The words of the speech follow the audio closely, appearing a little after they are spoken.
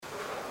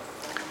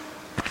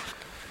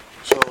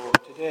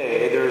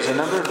Today, there's a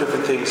number of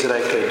different things that I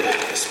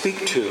could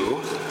speak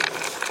to.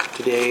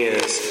 Today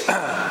is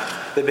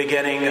the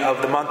beginning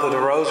of the month of the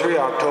Rosary,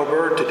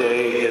 October.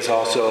 Today is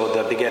also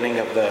the beginning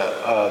of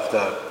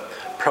the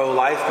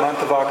pro-life month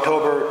of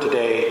October.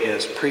 Today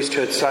is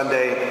Priesthood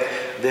Sunday.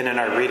 Then in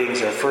our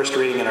readings, our first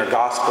reading in our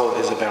Gospel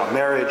is about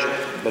marriage,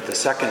 but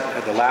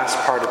the last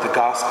part of the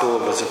Gospel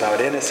was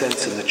about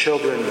innocence and the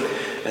children.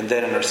 And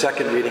then in our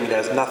second reading, it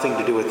has nothing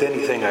to do with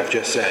anything I've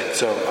just said.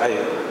 So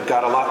I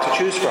got a lot to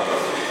choose from.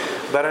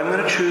 But I'm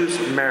going to choose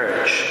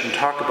marriage and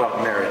talk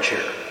about marriage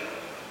here.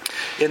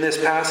 In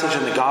this passage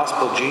in the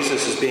Gospel,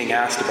 Jesus is being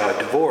asked about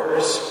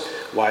divorce.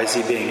 Why is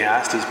he being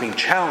asked? He's being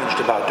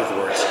challenged about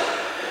divorce.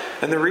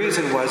 And the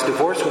reason was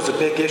divorce was a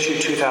big issue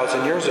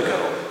 2,000 years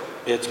ago.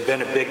 It's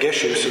been a big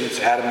issue since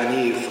Adam and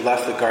Eve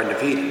left the Garden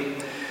of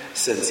Eden.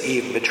 Since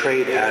Eve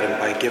betrayed Adam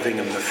by giving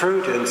him the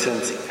fruit, and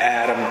since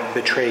Adam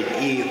betrayed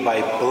Eve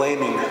by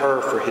blaming her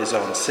for his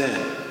own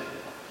sin.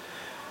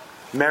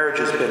 Marriage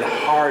has been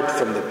hard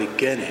from the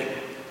beginning.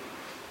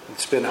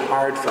 It's been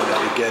hard from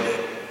the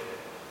beginning.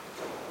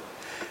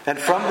 And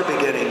from the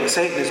beginning,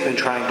 Satan has been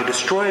trying to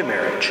destroy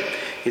marriage.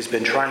 He's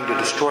been trying to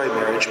destroy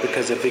marriage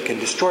because if he can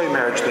destroy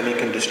marriage, then he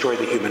can destroy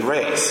the human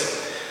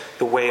race.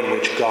 The way in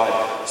which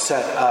God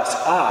set us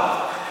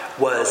up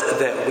was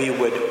that we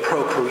would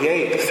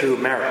procreate through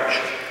marriage.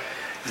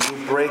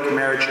 You break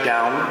marriage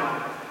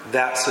down,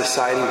 that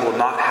society will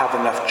not have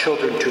enough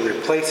children to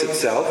replace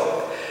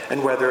itself.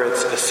 And whether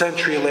it's a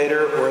century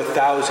later or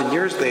 1,000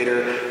 years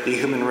later, the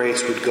human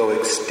race would go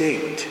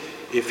extinct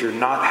if you're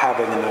not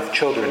having enough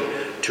children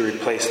to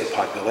replace the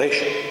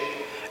population.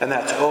 And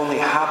that's only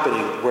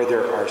happening where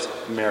there are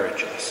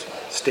marriages,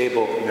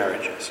 stable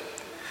marriages.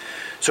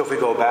 So if we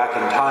go back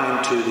in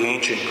time to the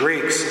ancient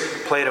Greeks,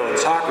 Plato and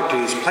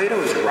Socrates, Plato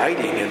is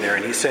writing in there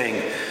and he's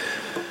saying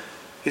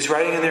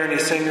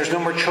there's no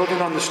more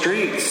children on the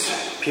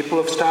streets. People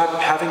have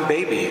stopped having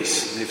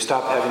babies. They've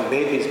stopped having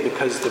babies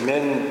because the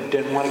men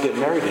didn't want to get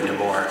married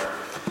anymore.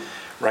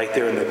 Right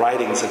there in the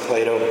writings of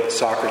Plato and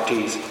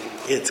Socrates,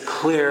 it's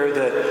clear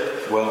that,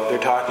 they're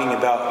talking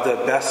about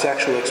the best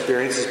sexual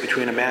experiences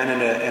between a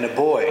man and a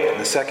boy. And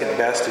the second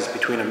best is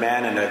between a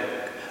man and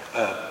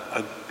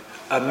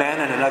a man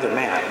and another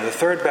man. And the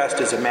third best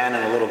is a man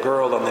and a little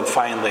girl, and then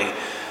finally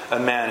a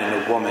man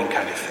and a woman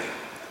kind of thing.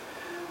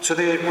 So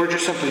we're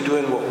just simply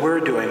doing what we're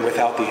doing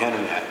without the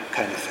internet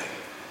kind of thing.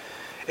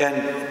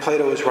 And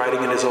Plato was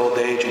writing in his old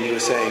age and he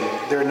was saying,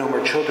 there are no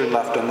more children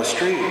left on the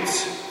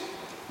streets.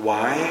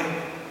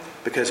 Why?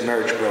 Because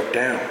marriage broke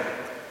down.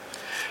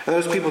 And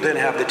those people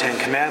didn't have the Ten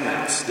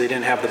Commandments. They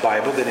didn't have the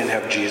Bible. They didn't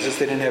have Jesus.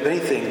 They didn't have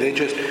anything. They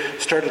just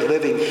started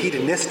living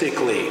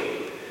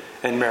hedonistically.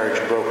 And marriage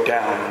broke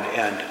down.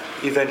 And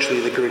eventually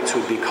the Greeks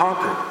would be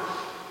conquered.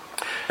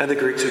 And the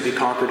Greeks would be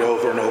conquered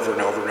over and over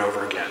and over and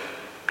over again.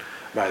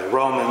 By the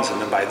Romans,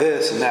 and then by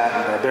this and that,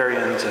 and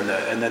barbarians, and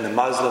then the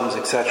Muslims,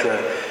 etc.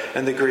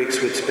 And the Greeks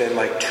would spend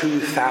like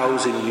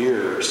 2,000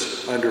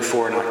 years under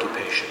foreign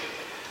occupation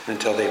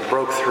until they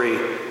broke free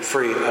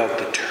of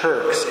the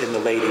Turks in the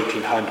late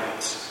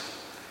 1800s.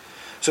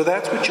 So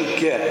that's what you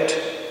get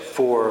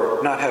for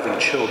not having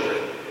children,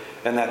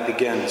 and that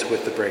begins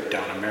with the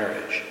breakdown of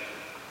marriage.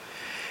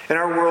 In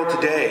our world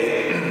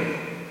today,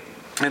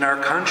 in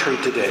our country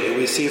today,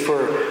 we see for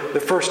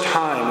the first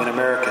time in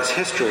America's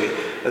history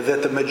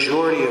that the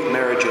majority of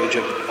marriage-age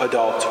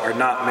adults are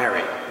not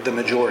married. The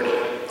majority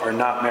are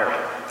not married.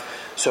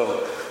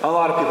 So a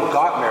lot of people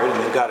got married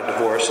and they've got a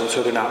divorce, and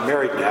so they're not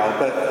married now.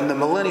 But in the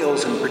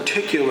millennials in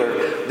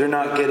particular, they're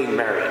not getting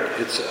married.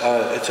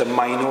 It's a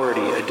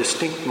minority, a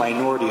distinct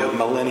minority of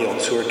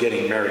millennials who are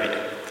getting married.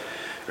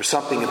 There's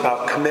something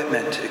about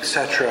commitment,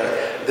 etc.,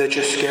 that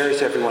just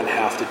scares everyone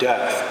half to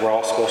death. We're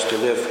all supposed to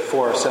live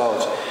for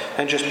ourselves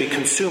and just be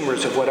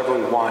consumers of whatever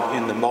we want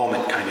in the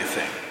moment kind of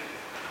thing.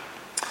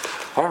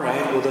 All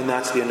right, well then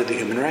that's the end of the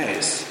human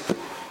race.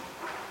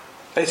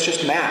 It's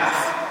just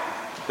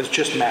math. It's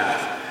just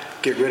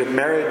math. Get rid of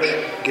marriage,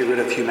 get rid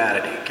of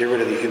humanity, get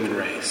rid of the human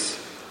race.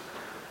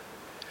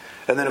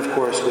 And then of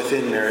course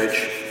within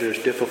marriage there's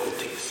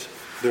difficulties,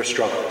 there's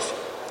struggles.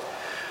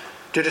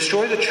 To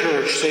destroy the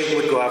church, Satan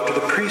would go after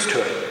the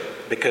priesthood,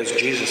 because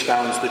Jesus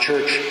founds the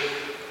church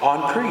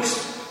on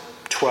priests,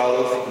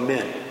 12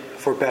 men,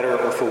 for better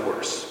or for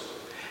worse.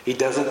 He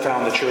doesn't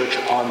found the church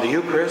on the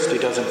Eucharist, he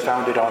doesn't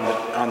found it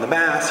on the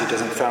Mass, he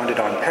doesn't found it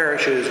on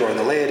parishes or on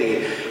the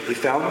laity. He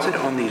founds it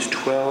on these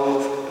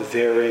 12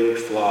 very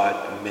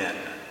flawed men.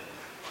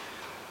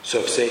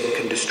 So if Satan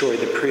can destroy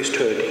the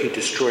priesthood, he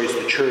destroys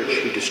the church,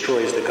 he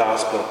destroys the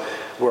gospel,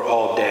 we're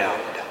all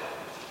damned.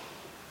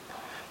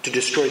 To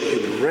destroy the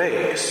human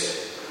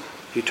race,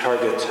 he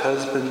targets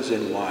husbands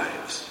and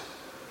wives.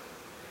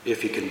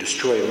 If he can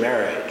destroy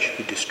marriage,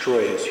 he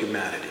destroys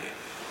humanity.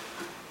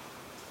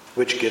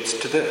 Which gets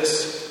to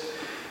this: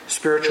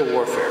 spiritual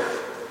warfare.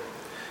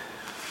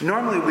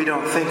 Normally we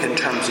don't think in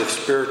terms of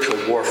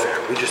spiritual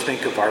warfare. We just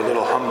think of our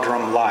little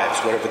humdrum lives,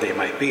 whatever they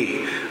might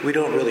be. We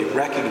don't really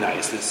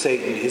recognize that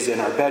Satan is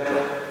in our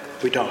bedroom.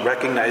 We don't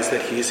recognize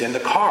that he's in the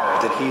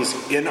car, that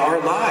he's in our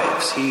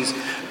lives. He's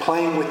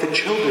playing with the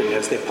children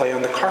as they play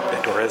on the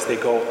carpet or as they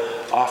go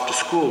off to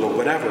school or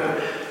whatever.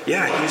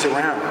 Yeah, he's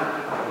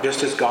around.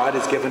 Just as God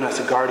has given us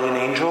a guardian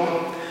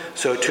angel,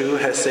 so too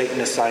has Satan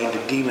assigned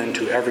a demon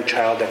to every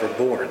child ever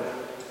born.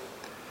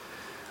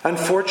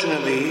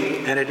 Unfortunately,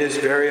 and it is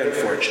very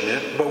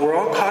unfortunate, but we're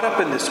all caught up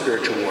in this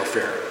spiritual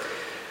warfare.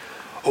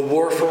 A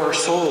war for our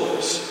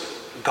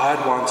souls.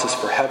 God wants us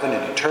for heaven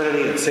and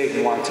eternity, and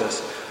Satan wants us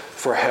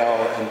for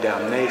hell and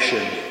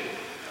damnation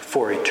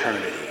for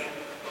eternity.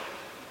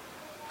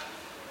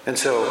 And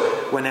so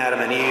when Adam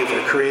and Eve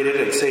are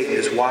created and Satan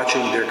is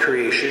watching their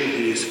creation,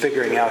 he's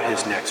figuring out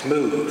his next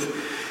move.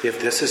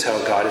 If this is how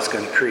God is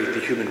going to create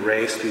the human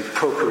race through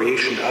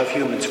procreation of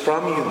humans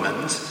from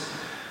humans,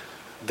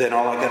 then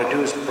all I got to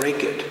do is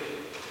break it.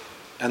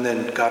 And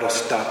then God will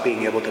stop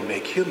being able to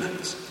make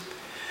humans.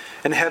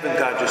 In heaven,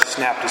 God just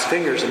snapped his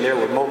fingers and there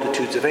were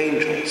multitudes of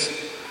angels.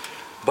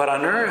 But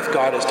on earth,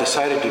 God has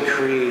decided to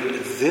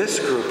create this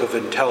group of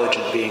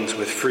intelligent beings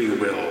with free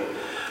will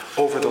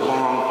over the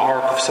long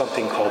arc of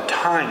something called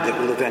time that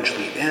will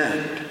eventually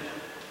end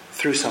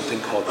through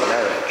something called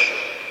marriage.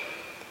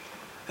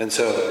 And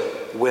so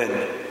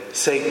when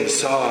Satan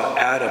saw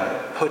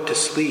Adam put to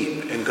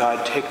sleep and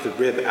God take the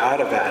rib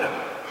out of Adam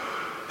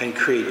and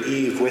create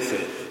Eve with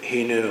it,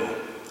 he knew,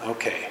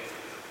 okay,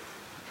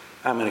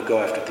 I'm going to go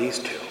after these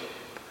two.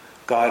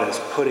 God is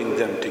putting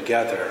them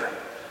together,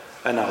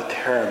 and I'll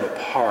tear them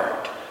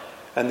apart,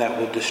 and that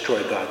will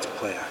destroy God's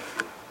plan.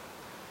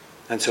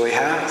 And so he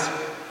has.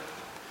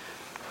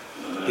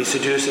 He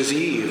seduces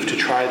Eve to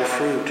try the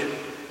fruit.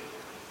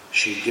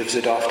 She gives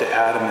it off to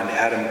Adam, and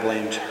Adam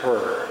blames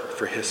her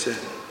for his sin.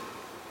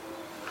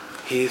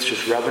 He's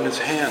just rubbing his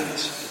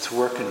hands. It's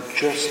working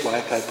just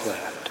like I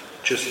planned.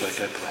 Just like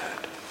I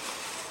planned.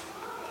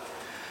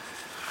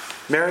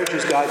 Marriage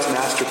is God's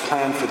master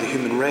plan for the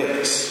human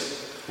race.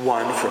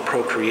 One, for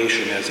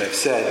procreation, as I've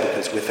said,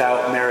 because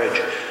without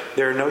marriage,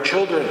 there are no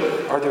children.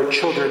 Or there are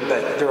children,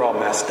 but they're all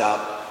messed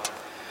up.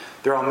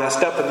 They're all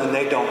messed up, and then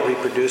they don't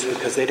reproduce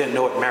because they didn't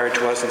know what marriage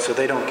was, and so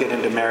they don't get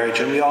into marriage.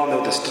 And we all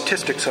know the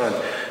statistics on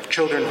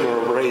children who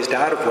are raised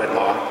out of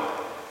wedlock,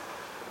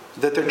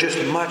 that they're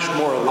just much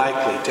more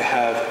likely to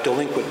have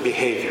delinquent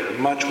behavior,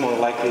 much more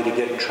likely to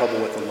get in trouble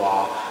with the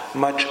law,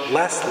 much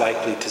less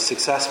likely to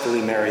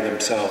successfully marry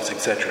themselves,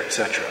 etc.,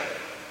 etc.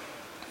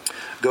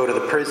 Go to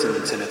the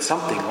prisons, and it's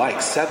something like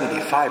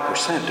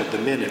 75% of the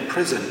men in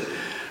prison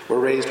were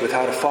raised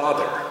without a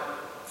father.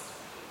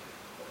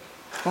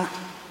 Well,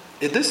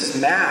 this is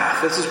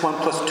math. This is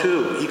 1 +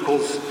 2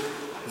 equals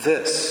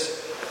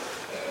this.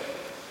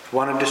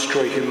 Want to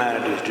destroy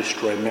humanity,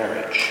 destroy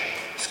marriage.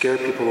 Scare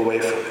people away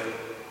from it.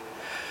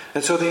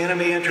 And so the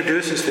enemy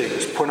introduces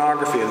things,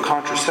 pornography and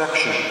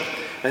contraception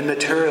and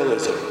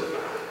materialism,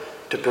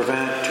 to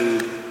prevent,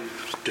 to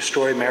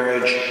destroy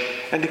marriage,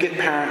 and to get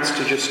parents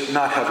to just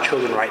not have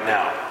children right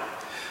now.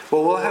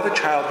 Well, we'll have a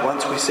child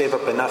once we save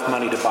up enough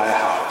money to buy a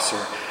house,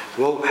 or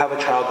we'll have a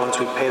child once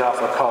we've paid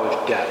off our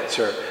college debts,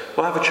 or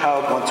we'll have a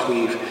child once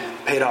we've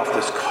paid off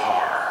this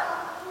car.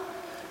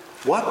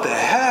 What the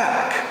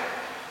heck?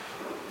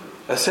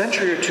 A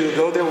century or two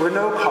ago, there were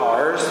no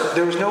cars,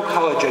 there was no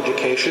college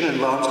education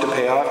and loans to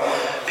pay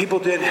off. People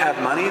didn't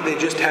have money, they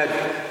just had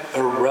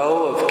a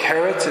row of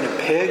carrots and a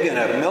pig and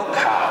a milk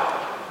cow.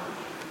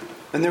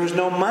 And there was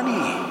no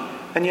money,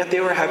 and yet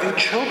they were having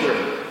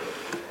children.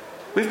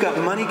 We've got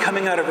money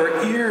coming out of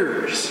our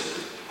ears.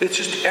 It's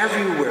just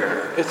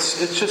everywhere.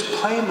 It's just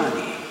play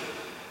money.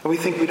 And we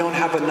think we don't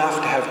have enough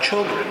to have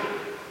children.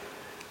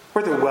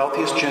 We're the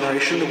wealthiest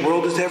generation the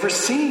world has ever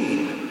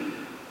seen.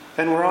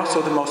 And we're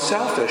also the most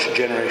selfish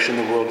generation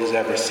the world has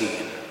ever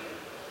seen.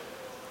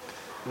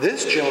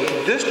 This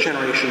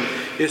generation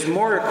is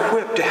more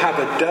equipped to have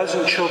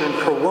 12 children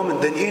per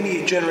woman than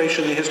any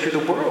generation in the history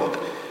of the world.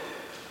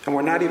 And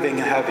we're not even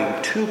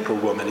having 2 per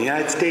woman. The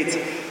United States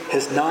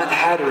has not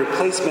had a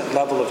replacement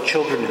level of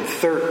children in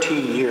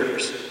 13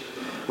 years.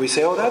 We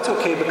say, oh, that's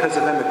okay because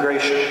of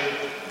immigration.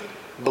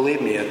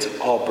 Believe me, it's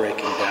all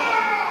breaking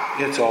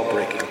down. It's all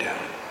breaking down.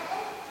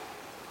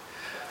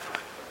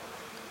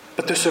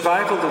 But the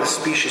survival of the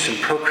species and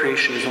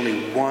procreation is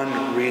only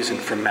one reason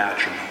for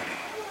matrimony.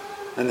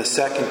 And the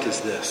second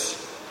is this: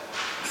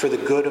 for the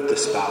good of the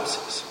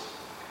spouses.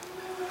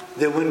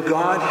 That when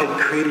God had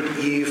created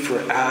Eve for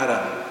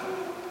Adam,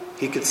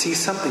 he could see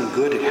something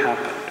good had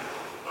happened.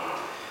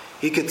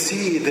 He could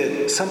see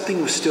that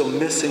something was still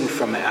missing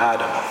from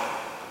Adam.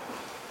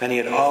 And he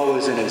had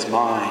always in his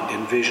mind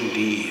envisioned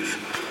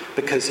Eve,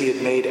 because he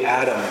had made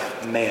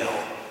Adam male.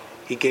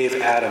 He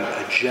gave Adam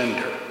a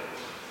gender.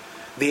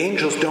 The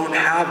angels don't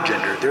have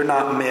gender. They're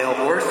not male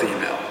or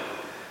female.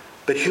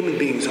 But human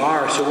beings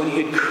are. So when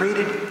he had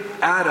created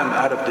Adam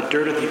out of the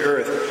dirt of the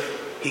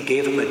earth, he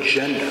gave him a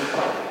gender,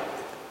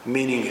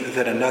 meaning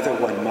that another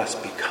one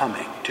must be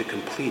coming to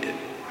complete it.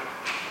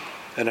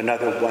 And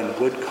another one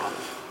would come,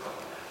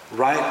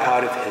 right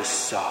out of his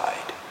side.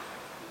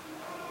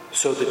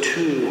 So the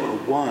two are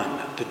one.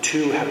 The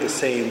two have the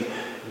same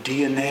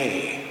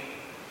DNA.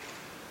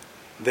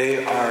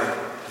 They are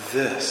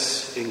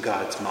this in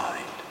God's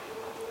mind.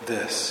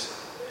 This.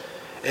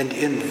 And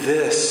in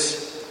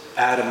this,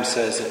 Adam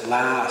says, at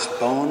last,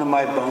 bone of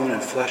my bone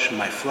and flesh of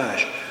my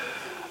flesh,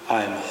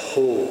 I am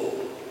whole.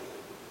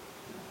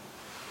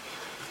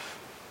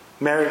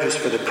 Marriage is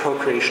for the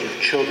procreation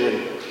of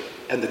children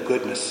and the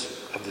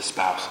goodness of the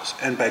spouses.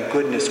 And by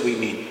goodness, we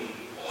mean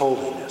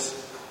holiness.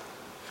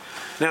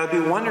 Now,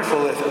 it'd be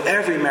wonderful if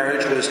every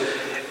marriage was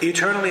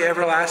eternally,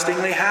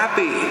 everlastingly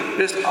happy.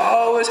 Just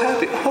always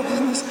happy.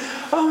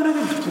 Oh,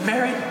 another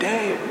married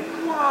day.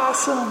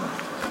 Awesome.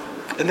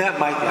 And that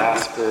might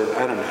last for,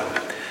 I don't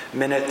know,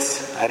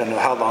 minutes. I don't know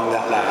how long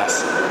that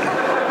lasts.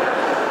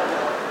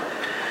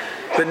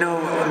 But no,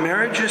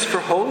 marriage is for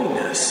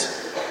holiness.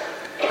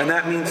 And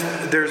that means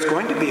there's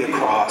going to be a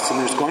cross and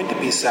there's going to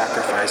be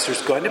sacrifice.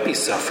 There's going to be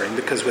suffering,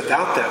 because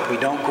without that we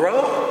don't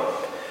grow.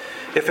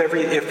 If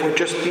we're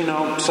just,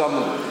 some,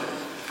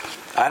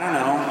 I don't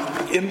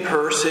know,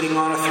 emperor sitting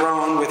on a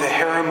throne with a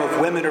harem of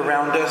women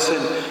around us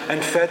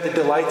and fed the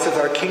delights of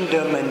our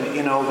kingdom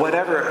and,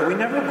 whatever, we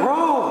never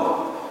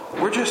grow.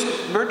 We're just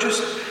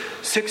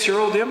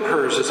 6-year-old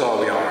emperors is all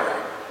we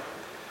are.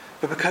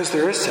 But because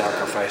there is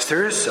sacrifice,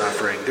 there is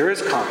suffering, there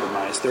is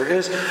compromise, there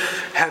is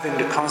having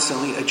to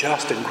constantly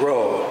adjust and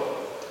grow,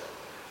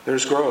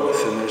 there's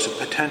growth and there's a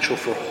potential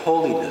for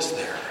holiness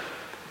there.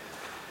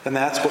 And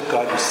that's what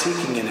God was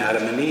seeking in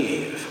Adam and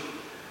Eve,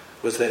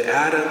 was that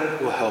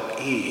Adam will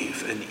help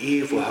Eve and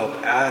Eve will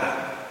help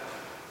Adam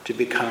to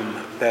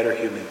become better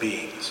human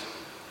beings.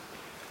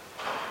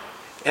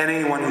 And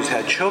anyone who's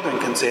had children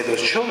can say,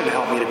 those children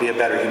help me to be a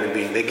better human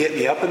being. They get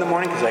me up in the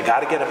morning because I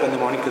got to get up in the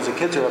morning because the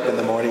kids are up in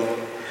the morning.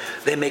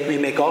 They make me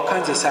make all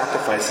kinds of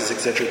sacrifices,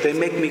 etc. They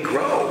make me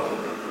grow.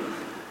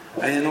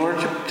 And in order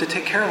to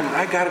take care of them,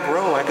 I got to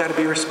grow. I got to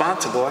be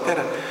responsible. I got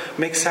to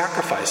make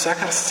sacrifice. I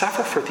got to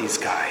suffer for these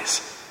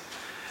guys.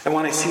 And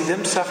when I see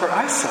them suffer,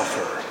 I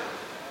suffer.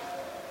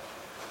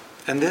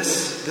 And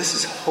this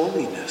is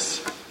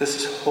holiness. This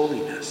is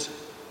holiness.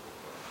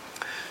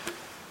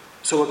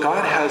 So what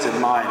God has in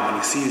mind when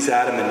he sees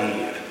Adam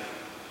and Eve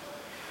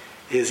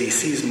is he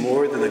sees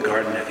more than the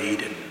Garden of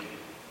Eden.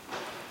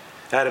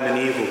 Adam and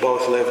Eve will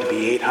both live to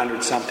be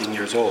 800-something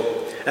years old.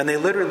 And they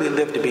literally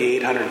lived to be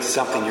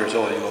 800-something years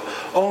old. You go,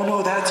 oh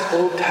no, that's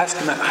Old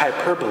Testament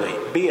hyperbole.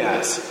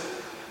 BS.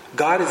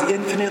 God is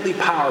infinitely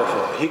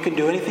powerful. He can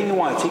do anything he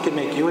wants. He can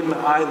make you and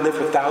I live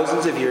for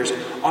thousands of years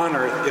on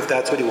earth if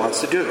that's what he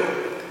wants to do.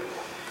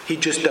 He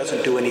just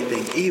doesn't do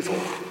anything evil.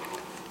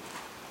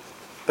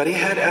 But he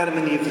had Adam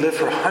and Eve live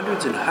for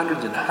hundreds and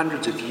hundreds and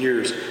hundreds of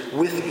years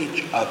with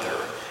each other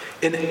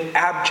in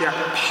abject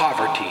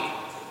poverty,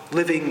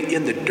 living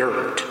in the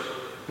dirt,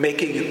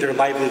 making their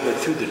livelihood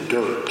through the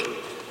dirt,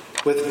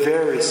 with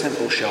very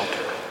simple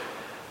shelter,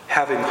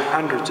 having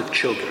hundreds of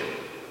children.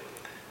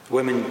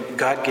 Women,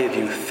 God gave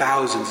you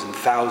thousands and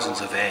thousands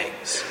of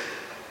eggs.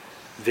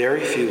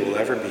 Very few will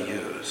ever be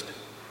used.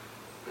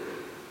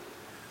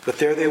 But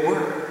there they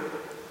were.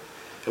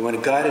 And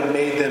when God had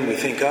made them, we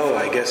think, oh,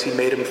 I guess he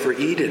made them for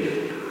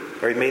Eden,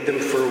 or he made them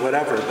for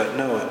whatever. But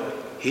no,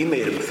 he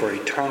made them for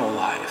eternal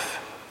life.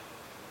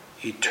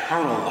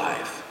 Eternal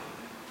life.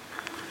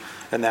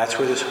 And that's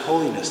where this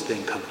holiness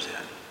thing comes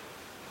in.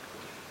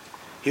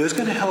 He was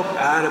going to help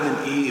Adam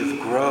and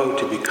Eve grow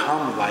to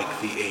become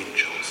like the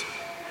angels.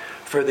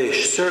 For they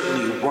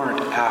certainly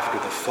weren't after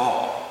the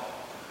fall.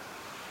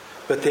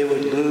 But they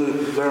would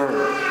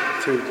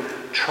learn through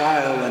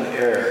trial and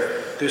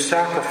error, through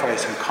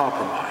sacrifice and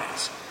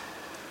compromise,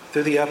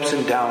 through the ups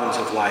and downs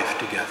of life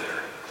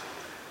together,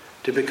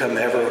 to become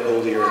ever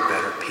holier and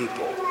better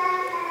people.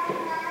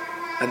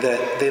 And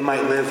that they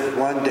might live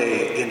one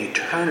day in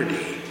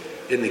eternity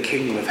in the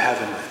kingdom of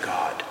heaven with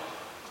God.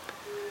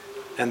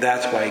 And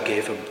that's why he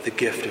gave them the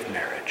gift of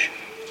marriage.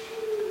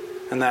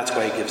 And that's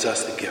why he gives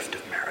us the gift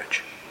of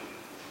marriage.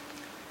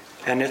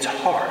 And it's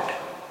hard.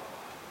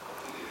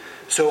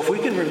 So if we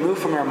can remove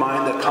from our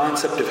mind the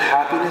concept of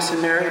happiness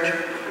in marriage,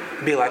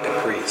 be like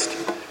a priest.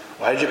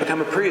 Why did you become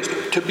a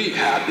priest? To be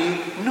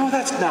happy? No,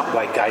 that's not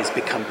why guys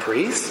become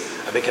priests.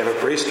 I became a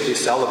priest to be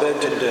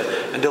celibate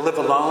and to live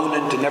alone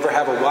and to never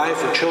have a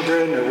wife or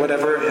children or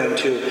whatever, and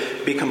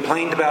to be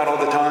complained about all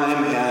the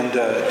time, and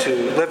to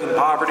live in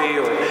poverty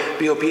or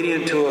be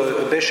obedient to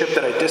a bishop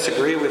that I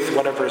disagree with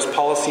whatever his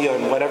policy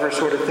on whatever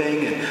sort of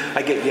thing, and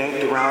I get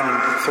yanked around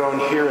and thrown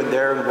here and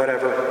there and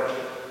whatever.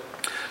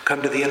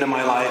 Come to the end of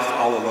my life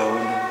all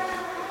alone.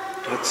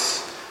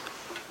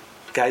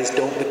 Guys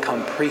don't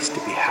become priests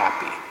to be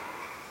happy.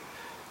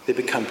 They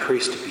become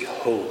priests to be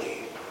holy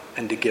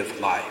and to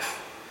give life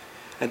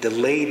and to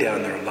lay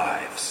down their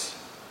lives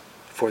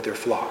for their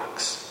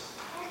flocks.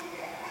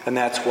 And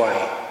that's why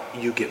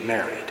you get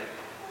married,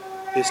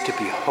 is to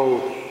be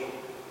holy.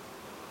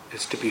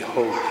 Is to be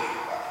holy.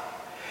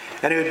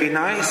 And it would be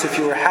nice if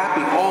you were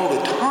happy all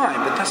the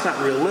time, but that's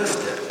not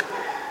realistic.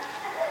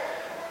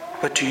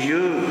 But to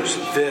use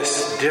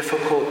this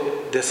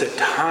difficult, this at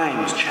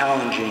times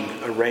challenging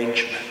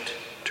arrangement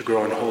to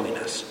grow in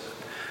holiness.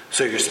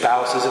 So your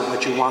spouse isn't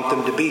what you want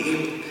them to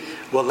be.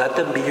 Well, let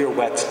them be your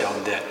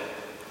whetstone then.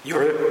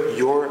 You're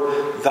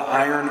the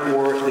iron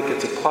ore that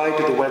gets applied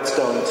to the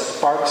whetstone,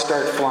 sparks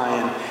start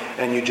flying,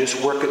 and you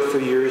just work it for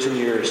years and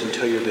years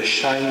until you're the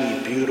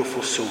shiny,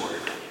 beautiful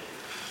sword.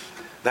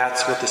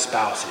 That's what the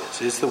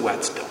spouse is the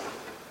whetstone.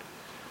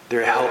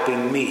 They're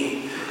helping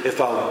me. If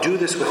I'll do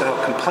this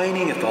without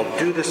complaining, if I'll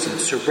do this in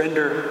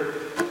surrender,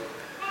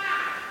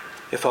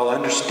 if I'll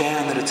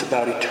understand that it's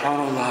about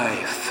eternal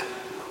life,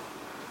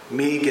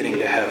 me getting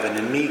to heaven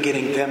and me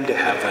getting them to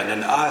heaven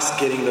and us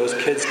getting those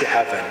kids to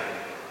heaven,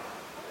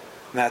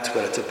 that's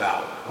what it's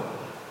about.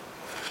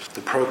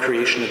 The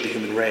procreation of the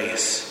human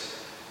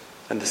race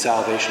and the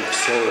salvation of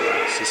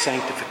souls, the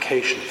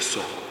sanctification of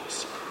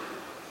souls.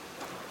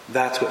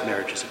 That's what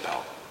marriage is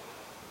about.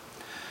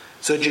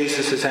 So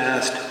Jesus has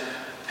asked,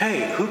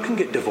 hey, who can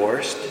get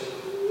divorced?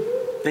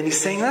 And he's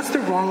saying that's the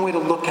wrong way to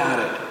look at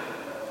it.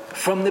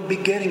 From the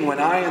beginning, when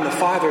I and the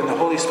Father and the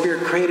Holy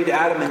Spirit created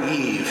Adam and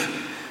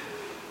Eve,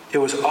 it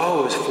was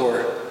always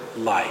for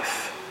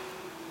life.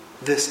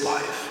 This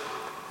life.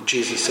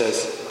 Jesus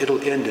says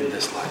it'll end in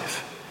this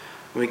life.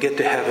 When we get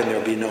to heaven, there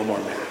will be no more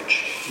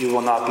marriage. You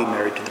will not be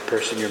married to the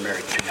person you're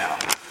married to now.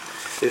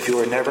 If you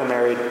were never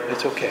married,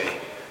 it's okay.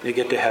 When you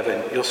get to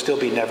heaven, you'll still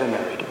be never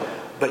married,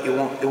 but it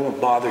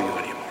won't bother you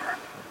anymore.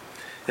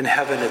 In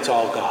heaven, it's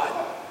all God.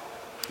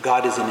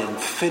 God is an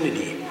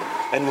infinity,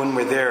 and when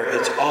we're there,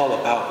 it's all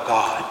about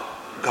God.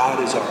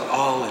 God is our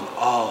all in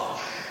all,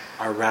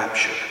 our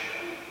rapture.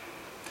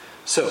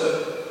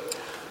 So,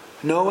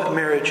 know what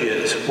marriage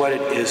is, what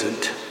it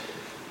isn't.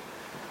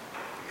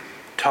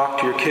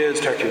 Talk to your kids,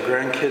 talk to your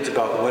grandkids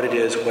about what it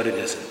is, what it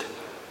isn't.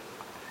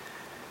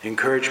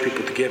 Encourage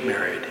people to get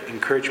married.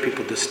 Encourage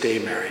people to stay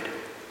married.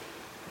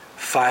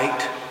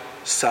 Fight,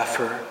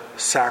 suffer,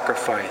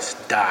 sacrifice,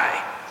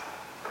 die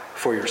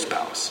for your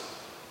spouse.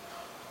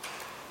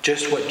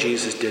 Just what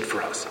Jesus did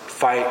for us.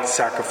 Fight,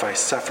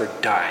 sacrifice, suffer,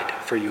 died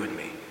for you and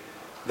me.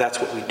 That's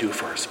what we do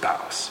for our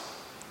spouse.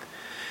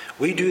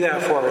 We do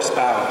that for our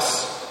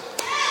spouse.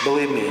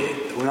 Believe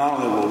me, not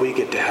only will we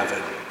get to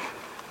heaven,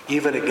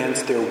 even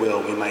against their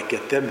will, we might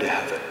get them to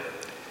heaven.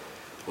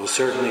 We'll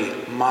certainly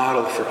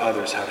model for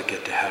others how to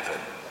get to heaven.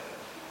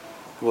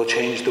 We'll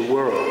change the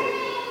world,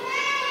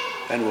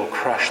 and we'll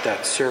crush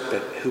that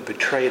serpent who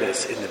betrayed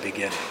us in the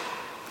beginning.